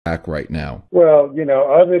back right now? Well,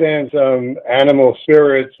 other than some animal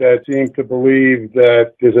spirits that seem to believe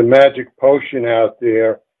that there's a magic potion out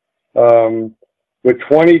there, with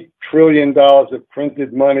 $20 trillion of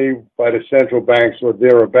printed money by the central banks or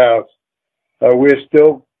thereabouts, we're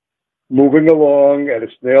still moving along at a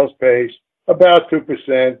snail's pace, about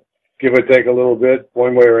 2%, give or take a little bit,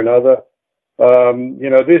 one way or another.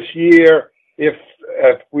 This year, if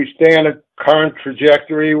we stay on a current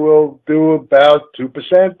trajectory, we'll do about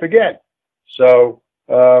 2% again. So,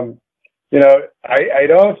 I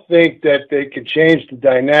don't think that they can change the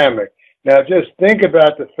dynamic. Now, just think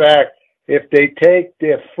about the fact, if they take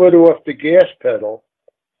their foot off the gas pedal,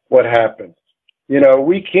 what happens?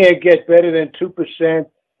 We can't get better than 2%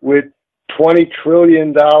 with $20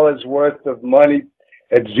 trillion worth of money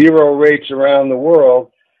at zero rates around the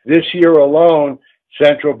world. This year alone,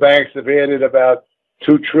 central banks have added about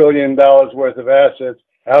 $2 trillion worth of assets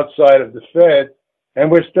outside of the Fed, and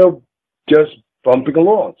we're still just bumping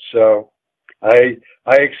along. So I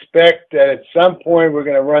expect that at some point we're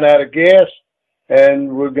going to run out of gas and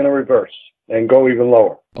we're going to reverse and go even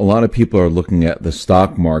lower. A lot of people are looking at the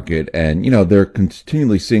stock market and, they're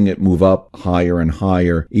continually seeing it move up higher and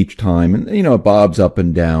higher each time. And, it bobs up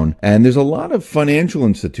and down. And there's a lot of financial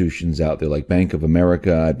institutions out there like Bank of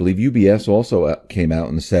America. I believe UBS also came out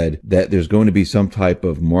and said that there's going to be some type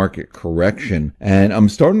of market correction. And I'm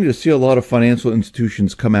starting to see a lot of financial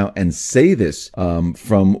institutions come out and say this.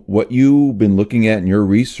 From what you've been looking at in your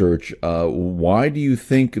research, why do you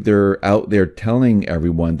think they're out there telling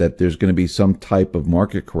everyone that there's going to be some type of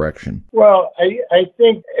market correction? Well, I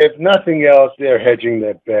think if nothing else, they're hedging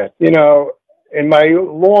their bet. In my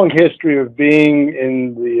long history of being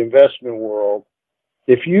in the investment world,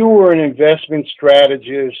 if you were an investment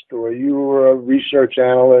strategist or you were a research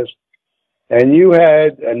analyst and you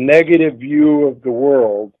had a negative view of the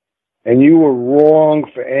world and you were wrong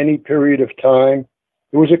for any period of time,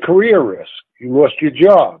 it was a career risk. You lost your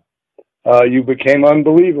job. You became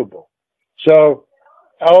unbelievable. So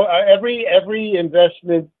every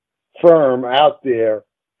investment firm out there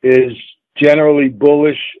is generally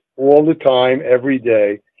bullish all the time, every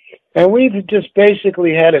day. And we've just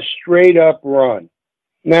basically had a straight up run.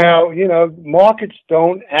 Now, markets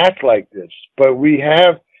don't act like this, but we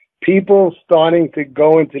have people starting to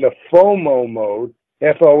go into the FOMO mode,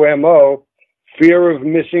 FOMO, fear of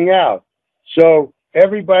missing out. So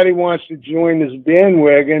everybody wants to join this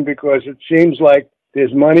bandwagon because it seems like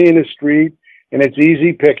there's money in the street and it's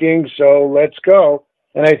easy picking, so let's go.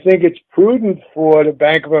 And I think it's prudent for the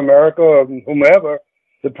Bank of America or whomever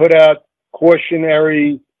to put out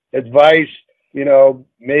cautionary advice,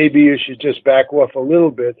 maybe you should just back off a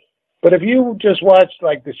little bit. But if you just watch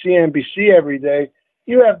like the CNBC every day,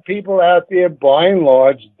 you have people out there buying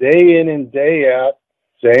large day in and day out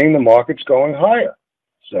saying the market's going higher.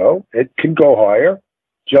 So it could go higher.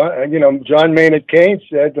 John Maynard Keynes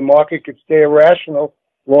said the market could stay irrational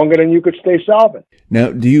longer than you could stay solvent.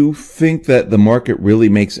 Now, do you think that the market really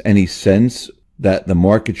makes any sense, that the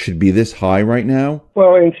market should be this high right now?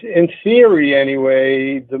 Well, in theory,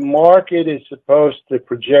 anyway, the market is supposed to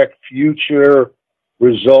project future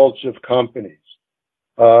results of companies.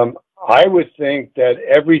 I would think that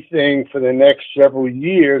everything for the next several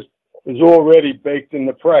years is already baked in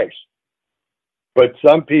the price. But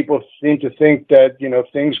some people seem to think that,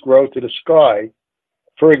 things grow to the sky.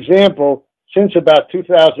 For example, since about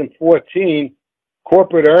 2014,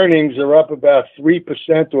 corporate earnings are up about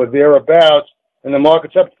 3% or thereabouts, and the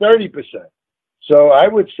market's up 30%. So I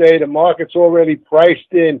would say the market's already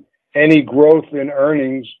priced in any growth in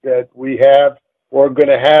earnings that we have or going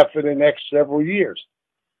to have for the next several years.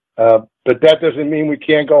 But that doesn't mean we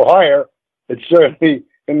can't go higher. It's certainly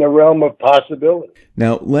in the realm of possibility.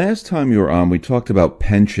 Now, last time you were on, we talked about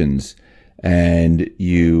pensions. And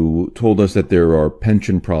you told us that there are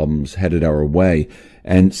pension problems headed our way.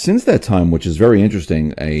 And since that time, which is very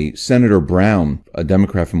interesting, Senator Brown, a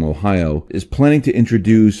Democrat from Ohio, is planning to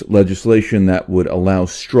introduce legislation that would allow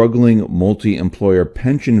struggling multi-employer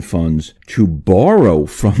pension funds to borrow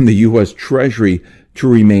from the U.S. Treasury to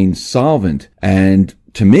remain solvent. And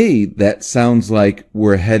to me, that sounds like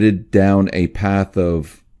we're headed down a path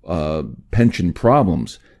of pension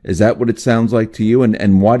problems. Is that what it sounds like to you?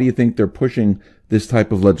 And why do you think they're pushing this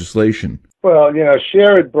type of legislation? Well,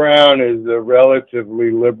 Sherrod Brown is a relatively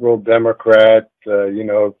liberal Democrat,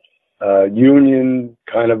 union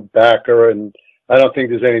kind of backer, and I don't think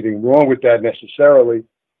there's anything wrong with that necessarily.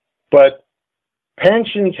 But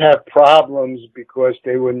pensions have problems because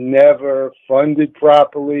they were never funded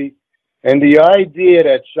properly. And the idea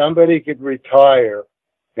that somebody could retire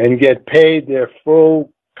and get paid their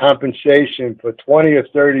full compensation for 20 or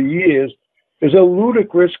 30 years is a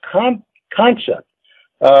ludicrous concept.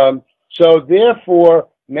 So therefore,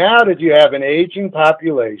 now that you have an aging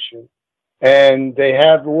population and they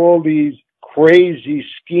have all these crazy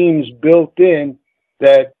schemes built in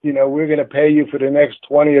that, we're going to pay you for the next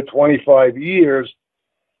 20 or 25 years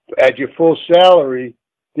at your full salary,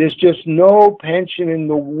 there's just no pension in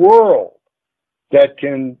the world that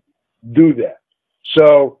can do that.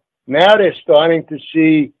 So now they're starting to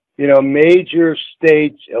see, major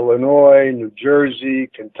states, Illinois, New Jersey,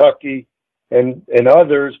 Kentucky, and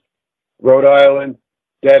others, Rhode Island,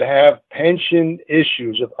 that have pension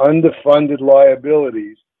issues of underfunded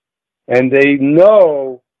liabilities. And they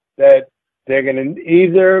know that they're going to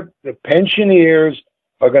either, the pensioners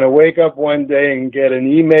are going to wake up one day and get an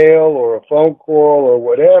email or a phone call or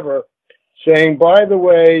whatever saying, by the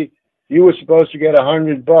way, you were supposed to get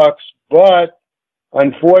 $100, but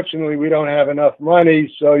unfortunately we don't have enough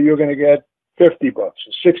money, so you're going to get $50 or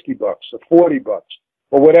 $60 or $40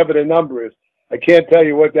 or whatever the number is. I can't tell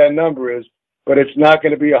you what that number is, but it's not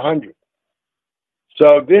going to be 100.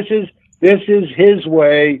 So this is his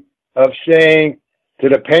way of saying to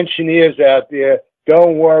the pensioners out there,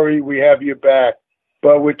 don't worry, we have your back.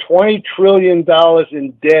 But with $20 trillion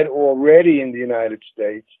in debt already in the United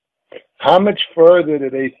States, how much further do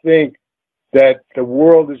they think that the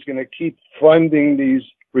world is going to keep funding these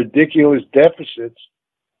ridiculous deficits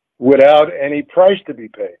without any price to be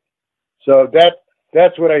paid? So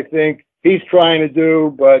that's what I think he's trying to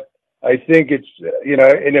do, but I think it's,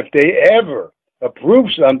 and if they ever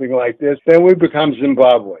approve something like this, then we become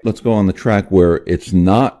Zimbabwe. Let's go on the track where it's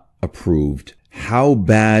not approved. How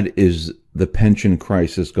bad is the pension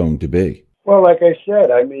crisis going to be? Well, like I said,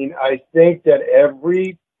 I think that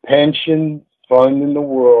every pension fund in the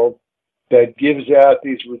world that gives out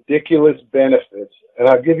these ridiculous benefits, and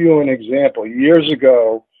I'll give you an example. Years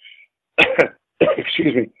ago,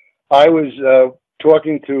 excuse me, I was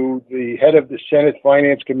talking to the head of the Senate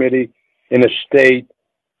Finance Committee in a state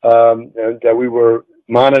that we were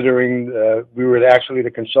monitoring. We were actually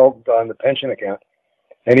the consultant on the pension account.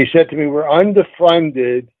 And he said to me, we're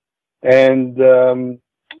underfunded, and,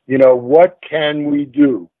 what can we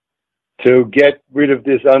do to get rid of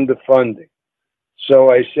this underfunding?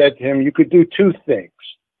 So I said to him, you could do two things.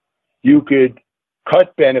 You could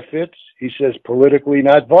cut benefits. He says, politically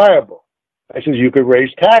not viable. I said, you could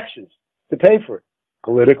raise taxes to pay for it.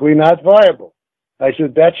 Politically not viable. I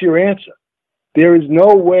said, that's your answer. There is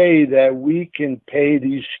no way that we can pay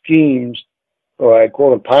these schemes, or I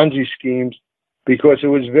call them Ponzi schemes, because it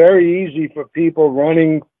was very easy for people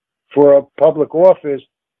running for a public office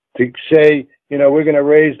to say, we're going to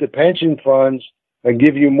raise the pension funds and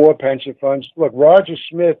give you more pension funds. Look, Roger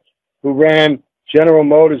Smith, who ran General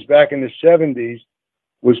Motors back in the 70s,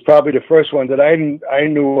 was probably the first one that I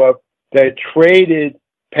knew of that traded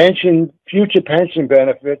future pension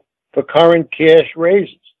benefit for current cash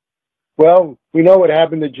raises. Well, we know what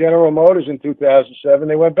happened to General Motors in 2007.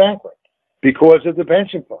 They went bankrupt because of the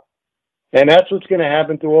pension fund. And that's what's going to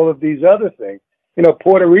happen to all of these other things.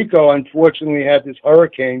 Puerto Rico, unfortunately, had this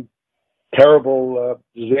hurricane, terrible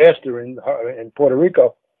disaster in Puerto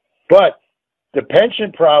Rico. But the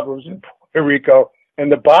pension problems in Puerto Rico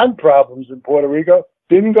and the bond problems in Puerto Rico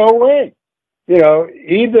didn't go away.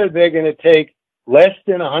 Either they're going to take less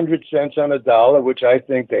than 100 cents on a dollar, which I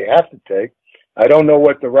think they have to take. I don't know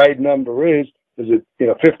what the right number is. Is it,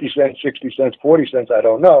 50 cents, 60 cents, 40 cents? I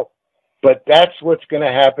don't know. But that's what's going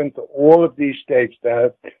to happen to all of these states.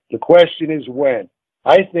 Now, the question is when.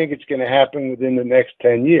 I think it's going to happen within the next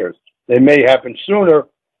 10 years. It may happen sooner,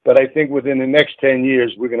 but I think within the next 10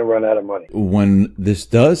 years, we're going to run out of money. When this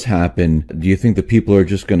does happen, do you think the people are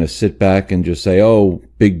just going to sit back and just say, oh,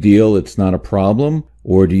 big deal, it's not a problem?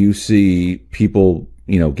 Or do you see people,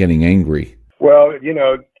 getting angry? Well,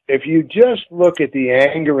 if you just look at the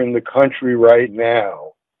anger in the country right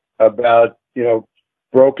now about,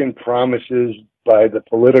 broken promises by the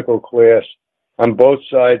political class on both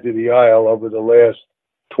sides of the aisle over the last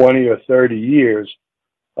 20 or 30 years,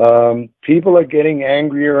 people are getting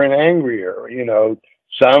angrier and angrier.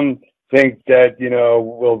 Some think that,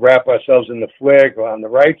 we'll wrap ourselves in the flag on the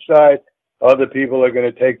right side. Other people are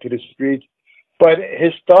going to take to the streets. But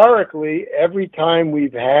historically, every time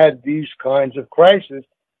we've had these kinds of crises,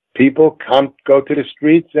 people go to the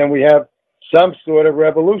streets and we have some sort of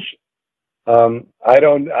revolution. I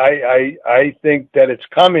think that it's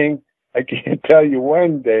coming. I can't tell you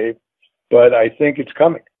when, Dave, but I think it's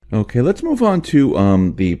coming. Okay, let's move on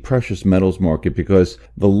to the precious metals market, because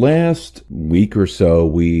the last week or so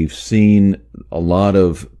we've seen a lot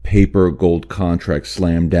of paper gold contracts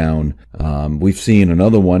slam down. We've seen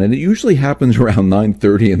another one, and it usually happens around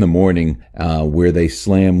 9:30 in the morning, where they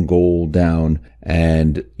slam gold down,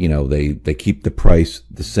 and they keep the price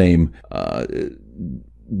the same.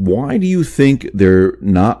 Why do you think they're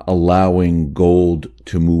not allowing gold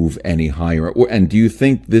to move any higher? And do you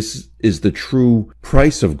think this is the true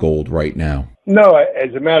price of gold right now? No,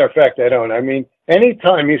 as a matter of fact, I don't. I mean,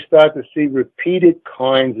 anytime you start to see repeated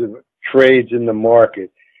kinds of trades in the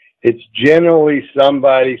market, it's generally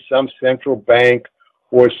somebody, some central bank,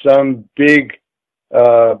 or some big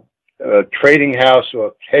trading house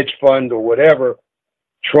or hedge fund or whatever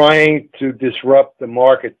trying to disrupt the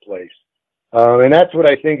marketplace. And that's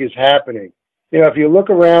what I think is happening. If you look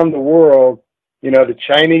around the world, the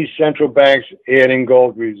Chinese central banks adding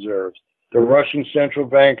gold reserves, the Russian central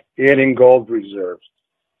bank adding gold reserves.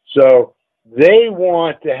 So they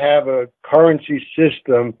want to have a currency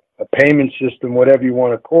system, a payment system, whatever you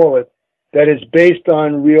want to call it, that is based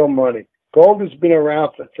on real money. Gold has been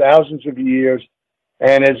around for thousands of years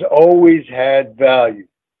and has always had value.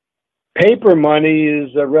 Paper money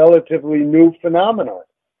is a relatively new phenomenon.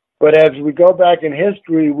 But as we go back in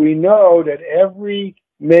history, we know that every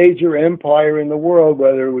major empire in the world,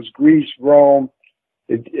 whether it was Greece, Rome,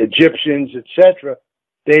 Egyptians, etc.,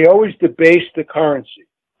 they always debased the currency.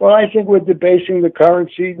 Well, I think we're debasing the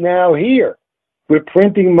currency now here. We're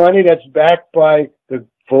printing money that's backed by the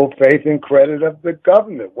full faith and credit of the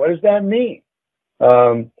government. What does that mean?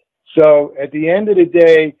 So at the end of the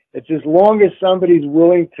day, it's as long as somebody's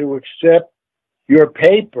willing to accept your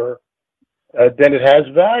paper, then it has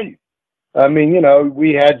value. I mean,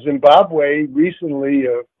 we had Zimbabwe recently,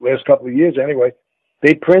 last couple of years anyway,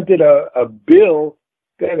 they printed a bill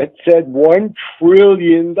that had said $1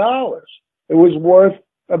 trillion. It was worth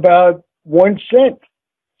about 1 cent.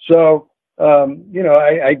 So,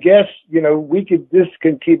 I guess, this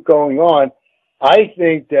can keep going on. I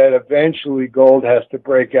think that eventually gold has to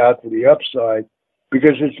break out to the upside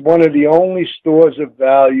because it's one of the only stores of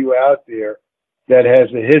value out there that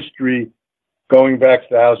has a history going back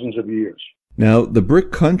thousands of years. Now, the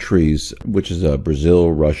BRIC countries, which is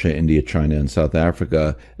Brazil, Russia, India, China, and South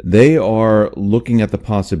Africa, they are looking at the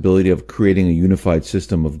possibility of creating a unified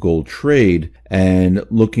system of gold trade and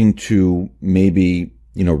looking to maybe,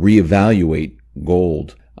 reevaluate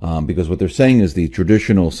gold. Because what they're saying is the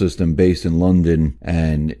traditional system based in London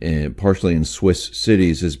and partially in Swiss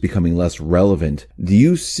cities is becoming less relevant. Do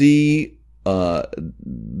you see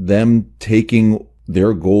them taking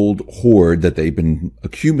their gold hoard that they've been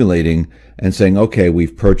accumulating and saying, okay,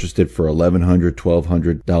 we've purchased it for $1,100,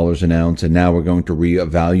 $1,200 an ounce, and now we're going to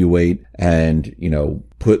reevaluate and,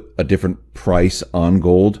 put a different price on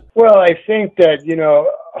gold? Well, I think that,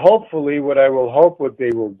 hopefully what they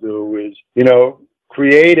will do is,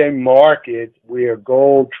 create a market where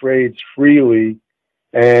gold trades freely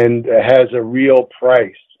and has a real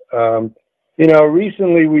price.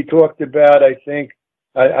 Recently we talked about, I think,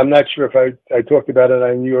 I'm not sure if I talked about it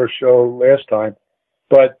on your show last time,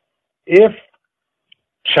 but if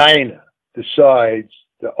China decides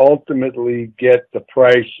to ultimately get the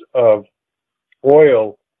price of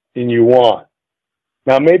oil in yuan,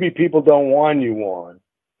 now maybe people don't want yuan,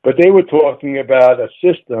 but they were talking about a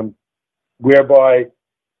system whereby,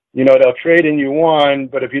 they'll trade in yuan,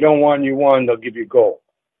 but if you don't want yuan, they'll give you gold.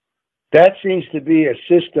 That seems to be a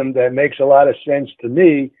system that makes a lot of sense to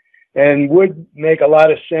me and would make a lot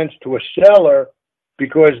of sense to a seller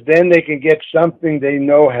because then they can get something they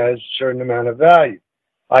know has a certain amount of value.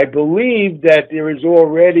 I believe that there is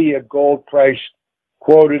already a gold price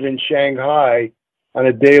quoted in Shanghai on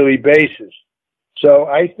a daily basis. So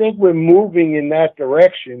I think we're moving in that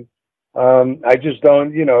direction. I just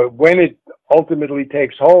don't, when it ultimately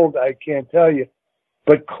takes hold, I can't tell you.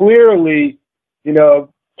 But clearly,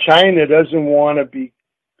 China doesn't want to be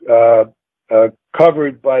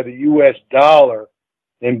covered by the U.S. dollar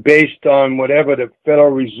and based on whatever the Federal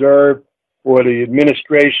Reserve or the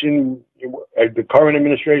administration, the current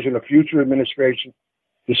administration or future administration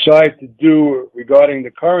decide to do regarding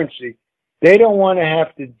the currency. They don't want to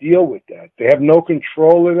have to deal with that. They have no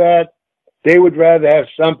control of that. They would rather have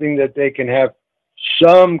something that they can have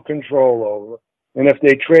some control over. And if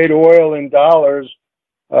they trade oil in dollars,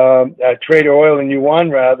 trade oil in yuan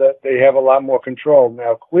rather, they have a lot more control.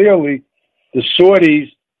 Now, clearly, the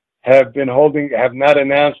Saudis have not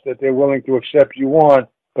announced that they're willing to accept yuan,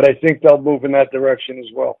 but I think they'll move in that direction as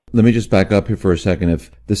well. Let me just back up here for a second. If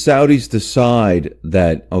the Saudis decide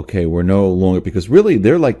that, okay, we're no longer, because really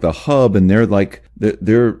they're like the hub and they're like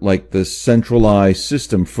the centralized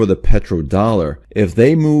system for the petrodollar. If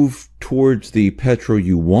they move towards the petro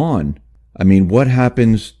yuan, I mean, what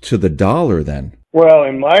happens to the dollar then? Well,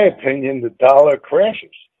 in my opinion, the dollar crashes.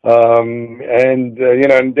 And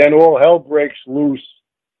then all hell breaks loose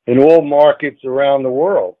in all markets around the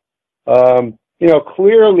world.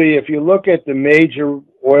 Clearly, if you look at the major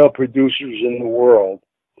oil producers in the world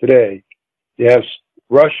today, you have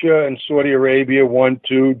Russia and Saudi Arabia, 1,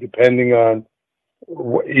 2, depending on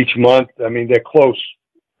each month. I mean, they're close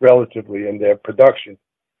relatively in their production.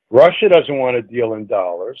 Russia doesn't want to deal in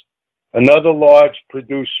dollars. Another large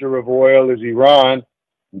producer of oil is Iran.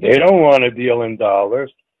 They don't want to deal in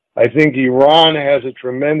dollars. I think Iran has a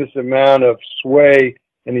tremendous amount of sway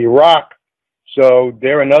in Iraq. So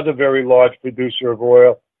they're another very large producer of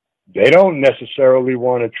oil. They don't necessarily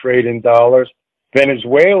want to trade in dollars.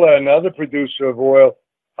 Venezuela, another producer of oil,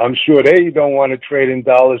 I'm sure they don't want to trade in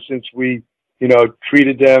dollars since we,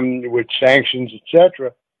 treated them with sanctions,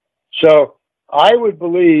 etc. So I would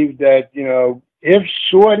believe that, if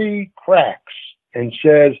Saudi cracks and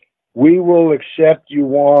says, we will accept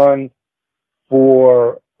yuan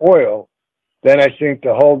for oil, then I think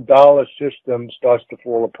the whole dollar system starts to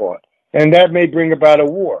fall apart. And that may bring about a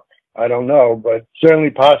war. I don't know, but certainly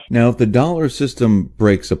possible. Now, if the dollar system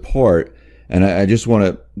breaks apart, and I just want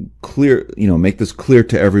to make this clear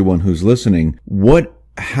to everyone who's listening, what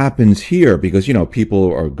happens here? Because,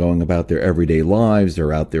 people are going about their everyday lives.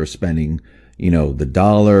 They're out there spending, the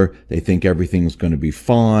dollar. They think everything's going to be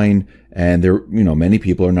fine. And many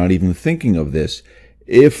people are not even thinking of this.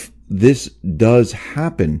 If this does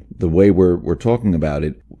happen the way we're talking about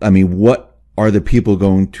it, I mean, what are the people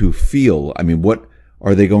going to feel? I mean, what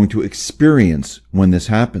are they going to experience when this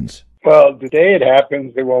happens? Well, the day it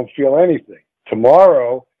happens, they won't feel anything.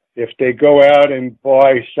 Tomorrow, if they go out and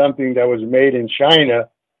buy something that was made in China,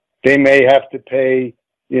 they may have to pay,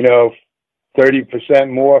 30%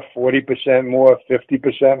 more, 40% more,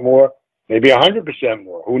 50% more, maybe 100%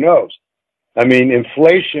 more. Who knows? I mean,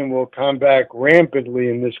 inflation will come back rampantly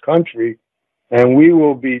in this country, and we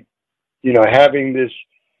will be, having this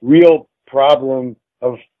real problem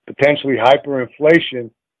of potentially hyperinflation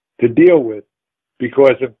to deal with,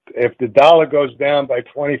 because if the dollar goes down by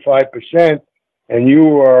 25% and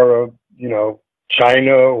you are,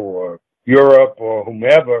 China or Europe or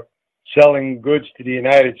whomever selling goods to the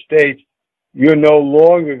United States, you're no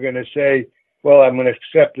longer going to say, well, I'm going to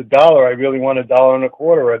accept a dollar. I really want $1.25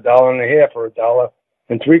 or $1.50 or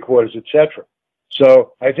 $1.75, etc.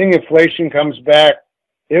 So I think inflation comes back.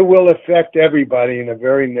 It will affect everybody in a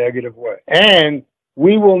very negative way. And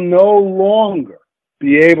we will no longer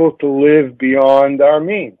be able to live beyond our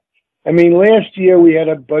means. I mean, last year we had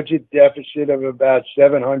a budget deficit of about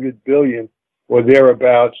 $700 billion or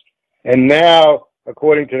thereabouts. And now,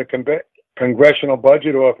 according to the Congressional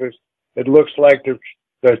Budget Office, it looks like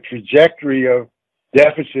the trajectory of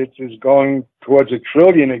deficits is going towards $1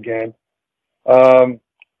 trillion again.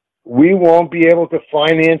 We won't be able to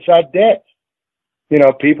finance our debt.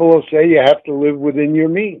 People will say you have to live within your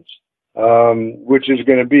means, which is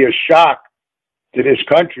going to be a shock to this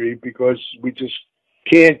country because we just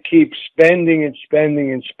can't keep spending and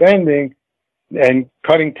spending and spending and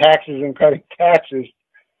cutting taxes and cutting taxes.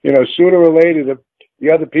 Sooner or later,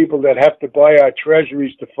 the other people that have to buy our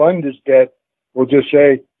treasuries to fund this debt will just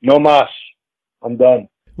say, no mas, I'm done.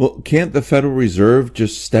 Well, can't the Federal Reserve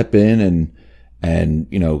just step in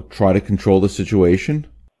and try to control the situation?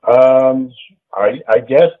 I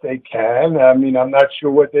guess they can. I mean, I'm not sure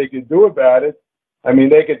what they could do about it. I mean,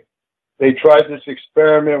 they tried this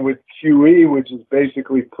experiment with QE, which is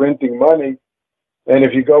basically printing money. And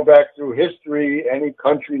if you go back through history, any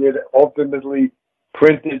country that ultimately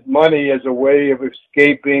printed money as a way of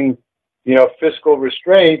escaping, fiscal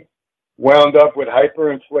restraint wound up with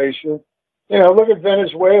hyperinflation. Look at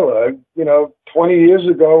Venezuela. 20 years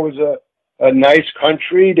ago was a nice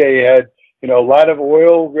country. They had, a lot of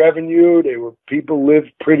oil revenue. People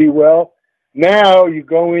lived pretty well. Now you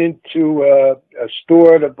go into a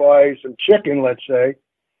store to buy some chicken, let's say,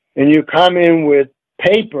 and you come in with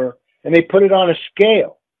paper and they put it on a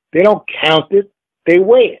scale. They don't count it. They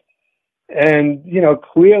weigh it. And,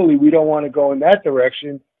 clearly we don't want to go in that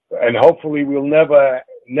direction, and hopefully we'll never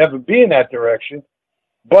be in that direction,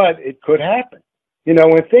 but it could happen.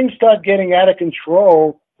 When things start getting out of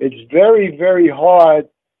control, it's very, very hard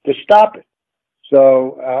to stop it.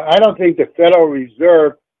 So I don't think the Federal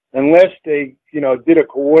Reserve, unless they, did a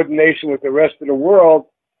coordination with the rest of the world,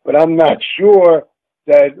 but I'm not sure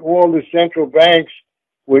that all the central banks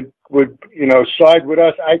would side with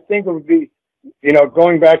us, I think it would be,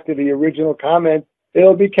 going back to the original comment,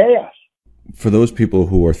 it'll be chaos. For those people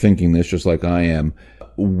who are thinking this just like I am,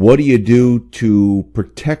 what do you do to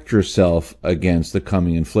protect yourself against the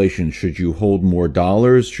coming inflation? Should you hold more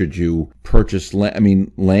dollars? Should you purchase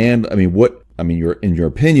land? In your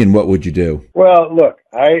opinion, what would you do? Well, look,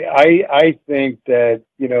 I think that,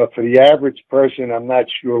 for the average person, I'm not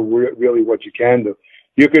sure really what you can do.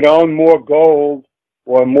 You could own more gold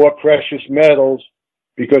or more precious metals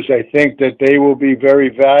because I think that they will be very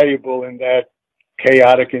valuable in that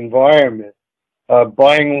chaotic environment.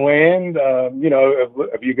 Buying land,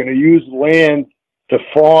 if you're going to use land to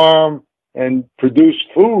farm and produce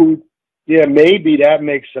food, yeah, maybe that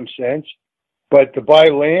makes some sense. But to buy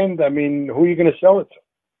land, who are you going to sell it to?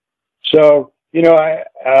 So,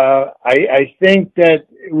 I think that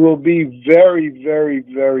it will be very, very,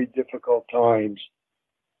 very difficult times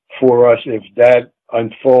for us if that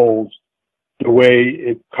unfolds the way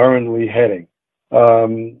it's currently heading.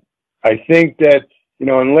 I think that,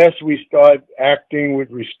 unless we start acting with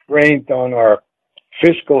restraint on our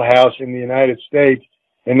fiscal house in the United States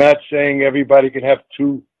and not saying everybody can have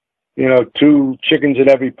two chickens in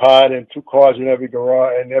every pot and 2 cars in every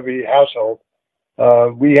garage and every household,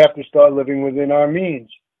 we have to start living within our means.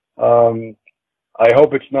 I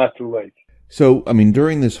hope it's not too late. So,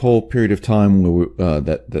 during this whole period of time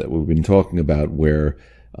that we've been talking about, where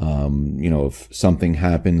if something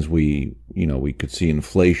happens, we could see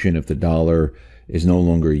inflation if the dollar is no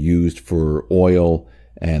longer used for oil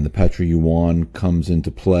and the petro-yuan comes into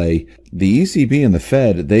play. The ECB and the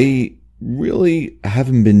Fed, they really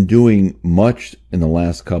haven't been doing much in the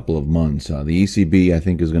last couple of months. The ECB, I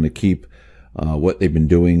think, is going to keep what they've been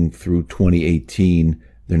doing through 2018.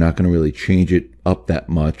 They're not going to really change it up that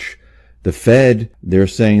much. The Fed, they're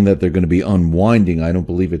saying that they're going to be unwinding. I don't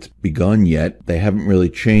believe it's begun yet. They haven't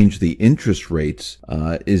really changed the interest rates.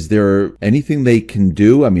 Is there anything they can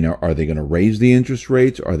do? Are they going to raise the interest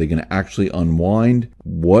rates? Are they going to actually unwind?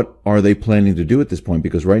 What are they planning to do at this point?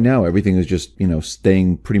 Because right now, everything is just,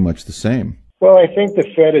 staying pretty much the same. Well, I think the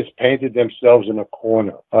Fed has painted themselves in a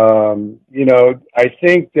corner. I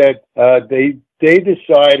think that they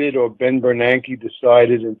decided, or Ben Bernanke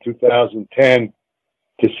decided in 2010,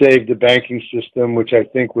 to save the banking system, which I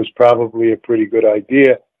think was probably a pretty good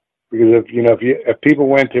idea, because if people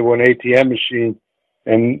went to an ATM machine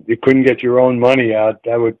and you couldn't get your own money out,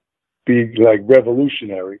 that would be like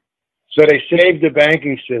revolutionary. So they saved the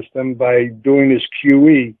banking system by doing this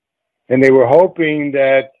QE, and they were hoping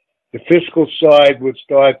that the fiscal side would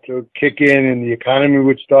start to kick in and the economy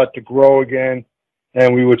would start to grow again,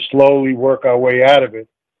 and we would slowly work our way out of it.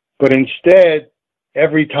 But instead,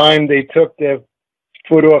 every time they took their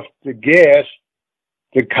foot off the gas,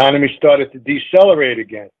 the economy started to decelerate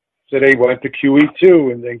again. So they went to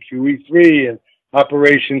QE2 and then QE3 and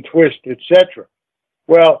Operation Twist, etc.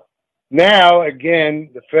 Well, now again,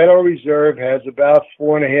 the Federal Reserve has about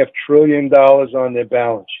 $4.5 trillion on their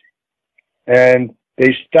balance sheet, and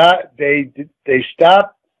they stopped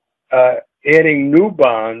adding new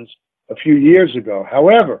bonds a few years ago.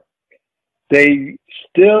 However, they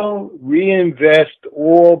still reinvest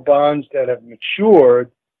all bonds that have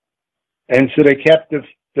matured, and so they kept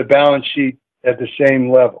the balance sheet at the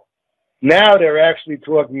same level. Now they're actually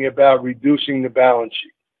talking about reducing the balance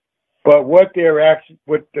sheet. But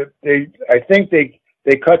I think they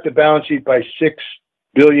cut the balance sheet by $6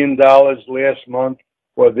 billion last month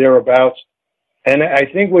or thereabouts. And I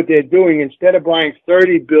think what they're doing, instead of buying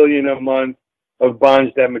 $30 billion a month of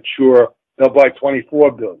bonds that mature, they'll buy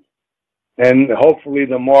 $24 billion. And hopefully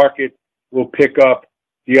the market will pick up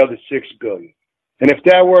the other $6 billion. And if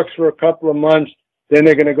that works for a couple of months, then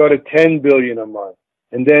they're going to go to $10 billion a month,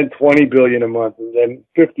 and then $20 billion a month, and then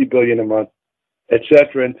 $50 billion a month,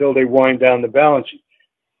 etc., until they wind down the balance sheet.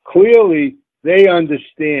 Clearly, they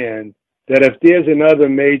understand that if there's another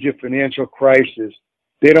major financial crisis,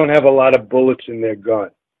 they don't have a lot of bullets in their gun.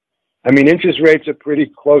 Interest rates are pretty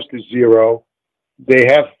close to zero. They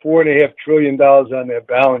have $4.5 trillion on their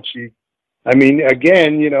balance sheet.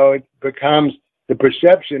 Again, it becomes the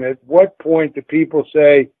perception. At what point do people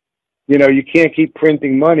say, you can't keep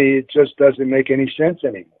printing money? It just doesn't make any sense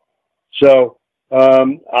anymore. So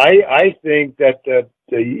I think that the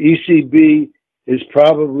ECB is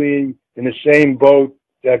probably in the same boat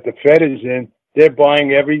that the Fed is in. They're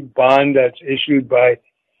buying every bond that's issued by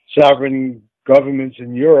sovereign governments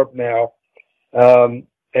in Europe now. I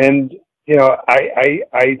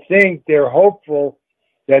think they're hopeful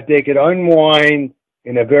that they could unwind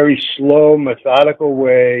in a very slow, methodical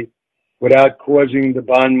way without causing the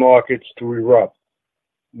bond markets to erupt.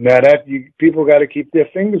 Now people got to keep their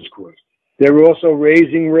fingers crossed. They're also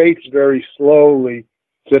raising rates very slowly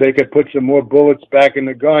so they could put some more bullets back in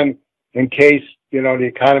the gun in case, the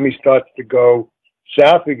economy starts to go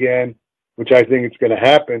south again, which I think it's going to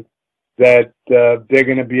happen, that they're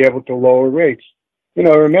going to be able to lower rates.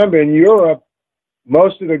 Remember, in Europe,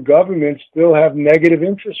 most of the governments still have negative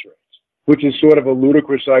interest rates, which is sort of a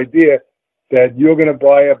ludicrous idea that you're going to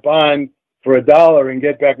buy a bond for $1 and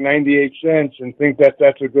get back 98 cents and think that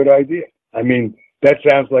that's a good idea. I mean, that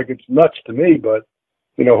sounds like it's nuts to me, but,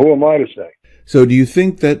 who am I to say? So do you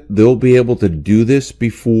think that they'll be able to do this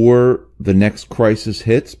before the next crisis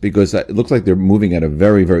hits? Because it looks like they're moving at a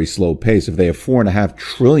very, very slow pace. If they have $4.5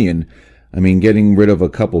 trillion, I mean, getting rid of a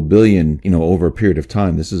couple billion, over a period of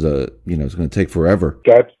time, this is it's going to take forever.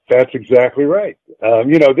 That's exactly right.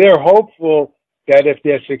 They're hopeful that if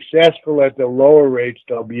they're successful at the lower rates,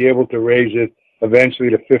 they'll be able to raise it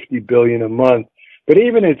eventually to $50 billion a month. But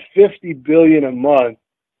even at $50 billion a month,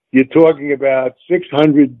 you're talking about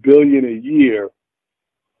 $600 billion a year.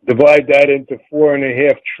 Divide that into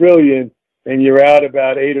 $4.5 trillion, and you're out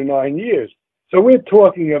about 8 or 9 years. So we're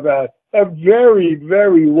talking about a very,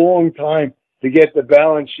 very long time to get the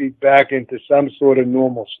balance sheet back into some sort of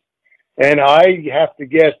normalcy. And I have to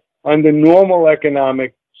guess, under normal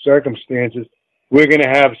economic circumstances, we're going to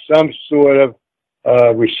have some sort of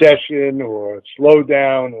recession or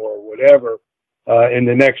slowdown or whatever in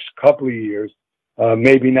the next couple of years.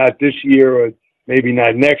 Maybe not this year or maybe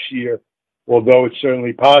not next year, although it's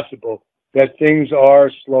certainly possible that things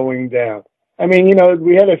are slowing down. I mean,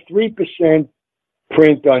 we had a 3%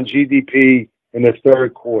 print on GDP in the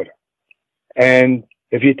third quarter. And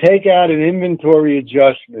if you take out an inventory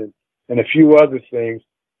adjustment and a few other things,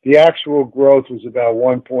 the actual growth was about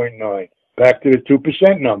 1.9, back to the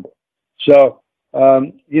 2% number. So,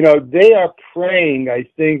 they are praying, I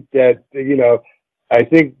think that, they're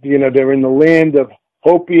in the land of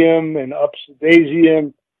hopium and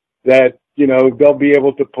upsidasium that, they'll be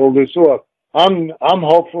able to pull this off. I'm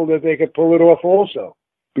hopeful that they could pull it off also,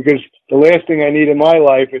 because the last thing I need in my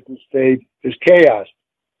life at this stage is chaos.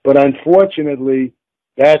 But unfortunately,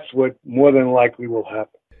 that's what more than likely will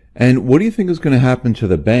happen. And what do you think is going to happen to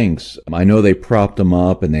the banks? I know they propped them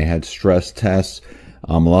up and they had stress tests.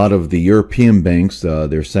 A lot of the European banks,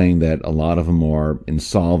 they're saying that a lot of them are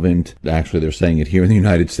insolvent. Actually, they're saying it here in the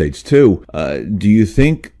United States too. Do you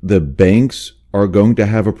think the banks are going to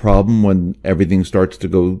have a problem when everything starts to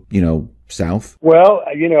go, south? Well,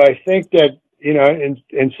 I think that,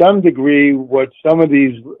 in some degree, what some of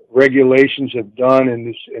these regulations have done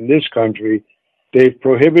in this country, they've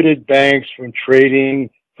prohibited banks from trading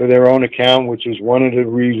for their own account, which is one of the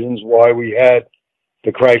reasons why we had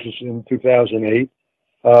the crisis in 2008.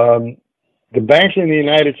 The banks in the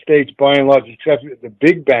United States, by and large, except the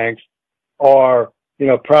big banks, are,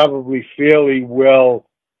 probably fairly well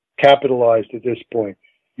capitalized at this point.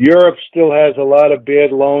 Europe still has a lot of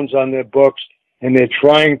bad loans on their books, and they're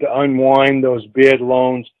trying to unwind those bad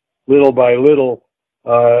loans little by little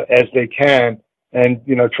as they can, and,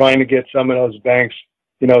 trying to get some of those banks,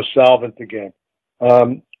 solvent again.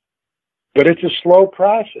 But it's a slow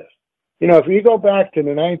process. If you go back to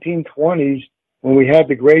the 1920s, when we had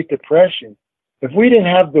the Great Depression, if we didn't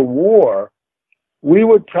have the war, we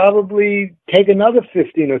would probably take another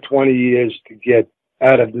 15 or 20 years to get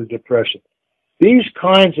out of the Depression. These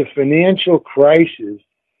kinds of financial crises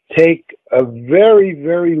take a very,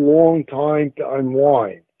 very long time to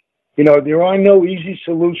unwind. There are no easy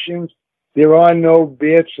solutions. There are no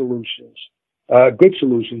bad solutions, good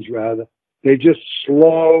solutions rather. They just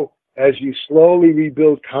slow, as you slowly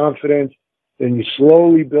rebuild confidence, then you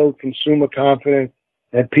slowly build consumer confidence,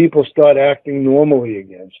 and people start acting normally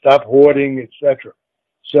again, stop hoarding, etc.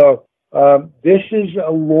 So this is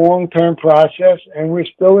a long-term process, and we're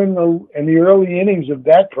still in the early innings of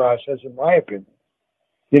that process, in my opinion.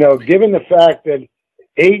 Given the fact that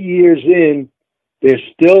 8 years in, they're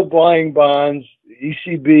still buying bonds.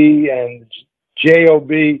 ECB and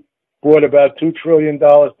JOB bought about $2 trillion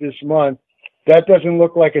this month. That doesn't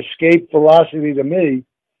look like escape velocity to me.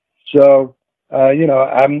 So,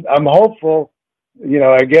 I'm hopeful.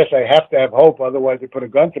 I guess I have to have hope, otherwise they put a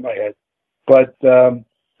gun to my head. But at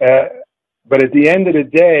the end of the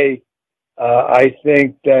day, I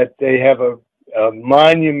think that they have a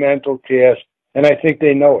monumental task, and I think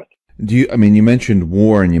they know it. You mentioned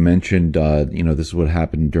war, and you mentioned, this is what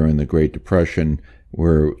happened during the Great Depression,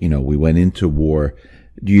 where, we went into war.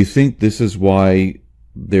 Do you think this is why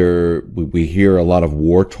we hear a lot of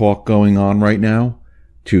war talk going on right now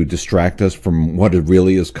to distract us from what it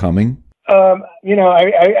really is coming?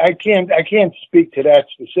 I can't speak to that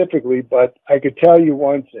specifically, but I could tell you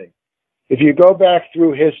one thing. If you go back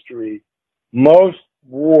through history, most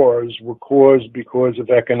wars were caused because of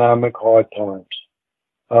economic hard times.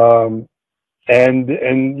 And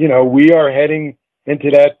you know, we are heading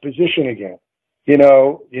into that position again. You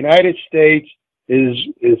know, United States is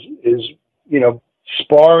you know,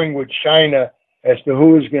 sparring with China as to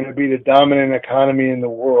who is going to be the dominant economy in the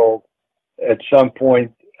world. At some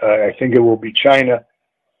point, I think it will be China,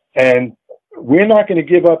 and we're not going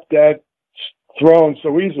to give up that throne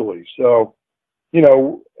so easily. So, you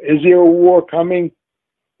know, is there a war coming?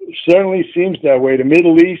 It certainly seems that way. The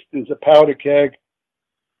Middle East is a powder keg.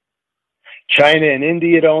 China and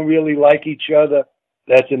India don't really like each other.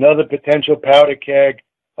 That's another potential powder keg.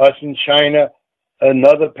 Us and China,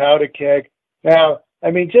 another powder keg. Now,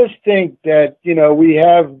 I mean, just think that, you know, we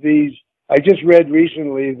have these, I just read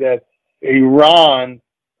recently that Iran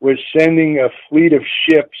was sending a fleet of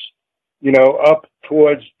ships, you know, up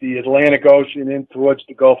towards the Atlantic Ocean and towards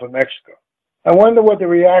the Gulf of Mexico. I wonder what the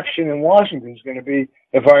reaction in Washington is going to be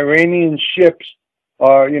if Iranian ships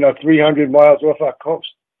are, you know, 300 miles off our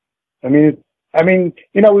coast. I mean,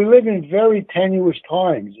 you know, we live in very tenuous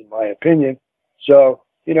times, in my opinion. So,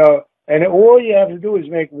 you know, and all you have to do is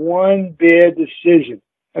make one bad decision.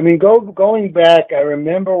 I mean, going back, I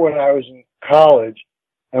remember when I was in college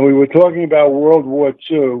and we were talking about World War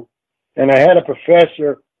II, and I had a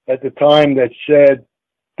professor at the time that said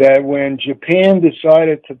that when Japan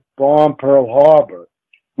decided to bomb Pearl Harbor,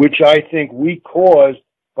 which I think we caused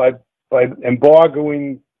by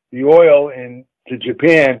embargoing the oil into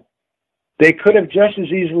Japan, they could have just as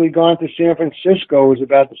easily gone to San Francisco. It was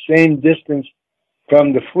about the same distance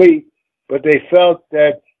from the fleet, but they felt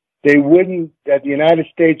that that the United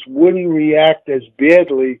States wouldn't react as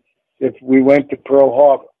badly if we went to Pearl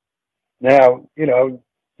Harbor. Now, you know,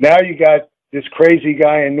 now you got this crazy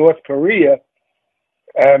guy in North Korea,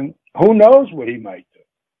 and who knows what he might do?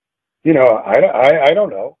 You know, I don't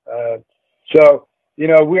know. So, you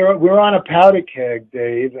know, we're on a powder keg,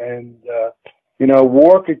 Dave, and, you know,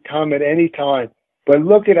 war could come at any time. But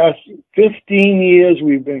look at us, 15 years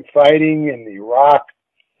we've been fighting in Iraq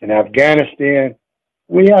and Afghanistan.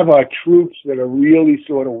 We have our troops that are really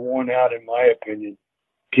sort of worn out, in my opinion.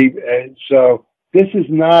 So this is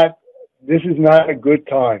not a good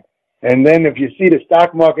time. And then if you see the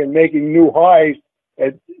stock market making new highs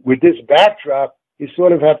with this backdrop, you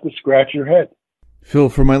sort of have to scratch your head. Phil,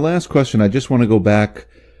 for my last question, I just want to go back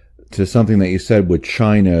to something that you said with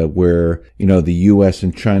China, where, you know, the U.S.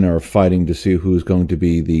 and China are fighting to see who's going to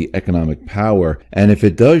be the economic power. And if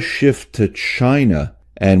it does shift to China,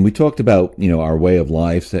 and we talked about, you know, our way of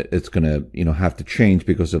life, that it's going to, you know, have to change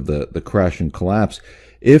because of the crash and collapse.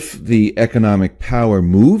 If the economic power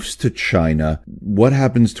moves to China, what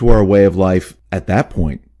happens to our way of life at that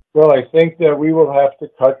point? Well, I think that we will have to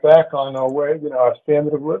cut back on our way, you know, our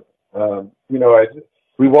standard of living. You know,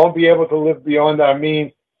 we won't be able to live beyond our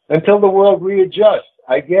means until the world readjusts.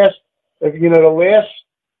 I guess, if, you know, the last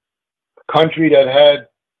country that had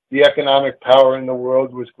the economic power in the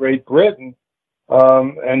world was Great Britain,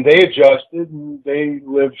 and they adjusted and they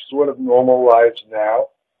live sort of normal lives now.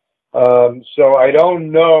 So I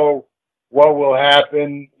don't know what will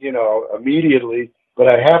happen, you know, immediately,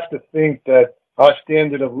 but I have to think that our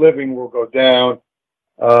standard of living will go down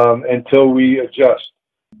until we adjust.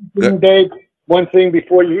 Dave, one thing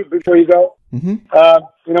before you go. Mm-hmm.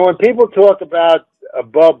 You know, when people talk about a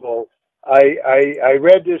bubble, I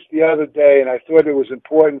read this the other day, and I thought it was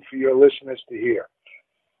important for your listeners to hear.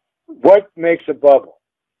 What makes a bubble?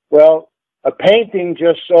 Well, a painting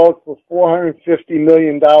just sold for $450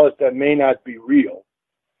 million that may not be real.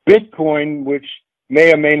 Bitcoin, which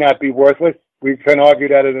may or may not be worthless, we can argue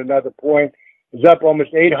that at another point, is up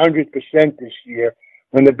almost 800% this year,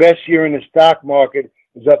 when the best year in the stock market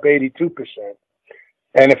is up 82%.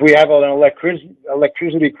 And if we have an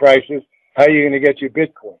electricity crisis, how are you going to get your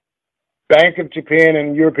Bitcoin? Bank of Japan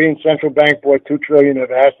and European Central Bank bought $2 trillion of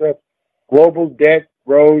assets. Global debt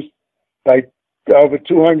rose by over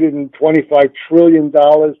 $225 trillion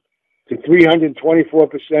to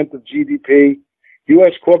 324% of GDP.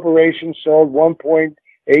 U.S. corporations sold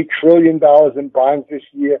 $1.8 trillion in bonds this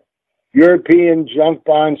year. European junk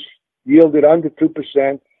bonds yielded under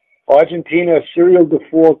 2%. Argentina, a serial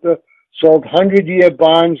defaulter, sold 100-year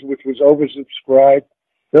bonds, which was oversubscribed.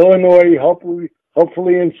 Illinois,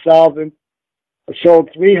 hopefully insolvent, sold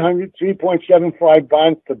 3.75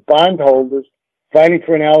 bonds to bondholders fighting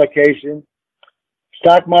for an allocation.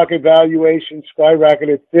 Stock market valuation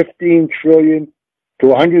skyrocketed 15 trillion to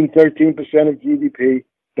 113% of GDP.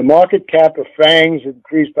 The market cap of FANGs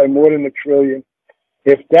increased by more than $1 trillion.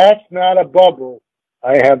 If that's not a bubble,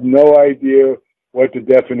 I have no idea what the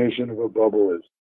definition of a bubble is.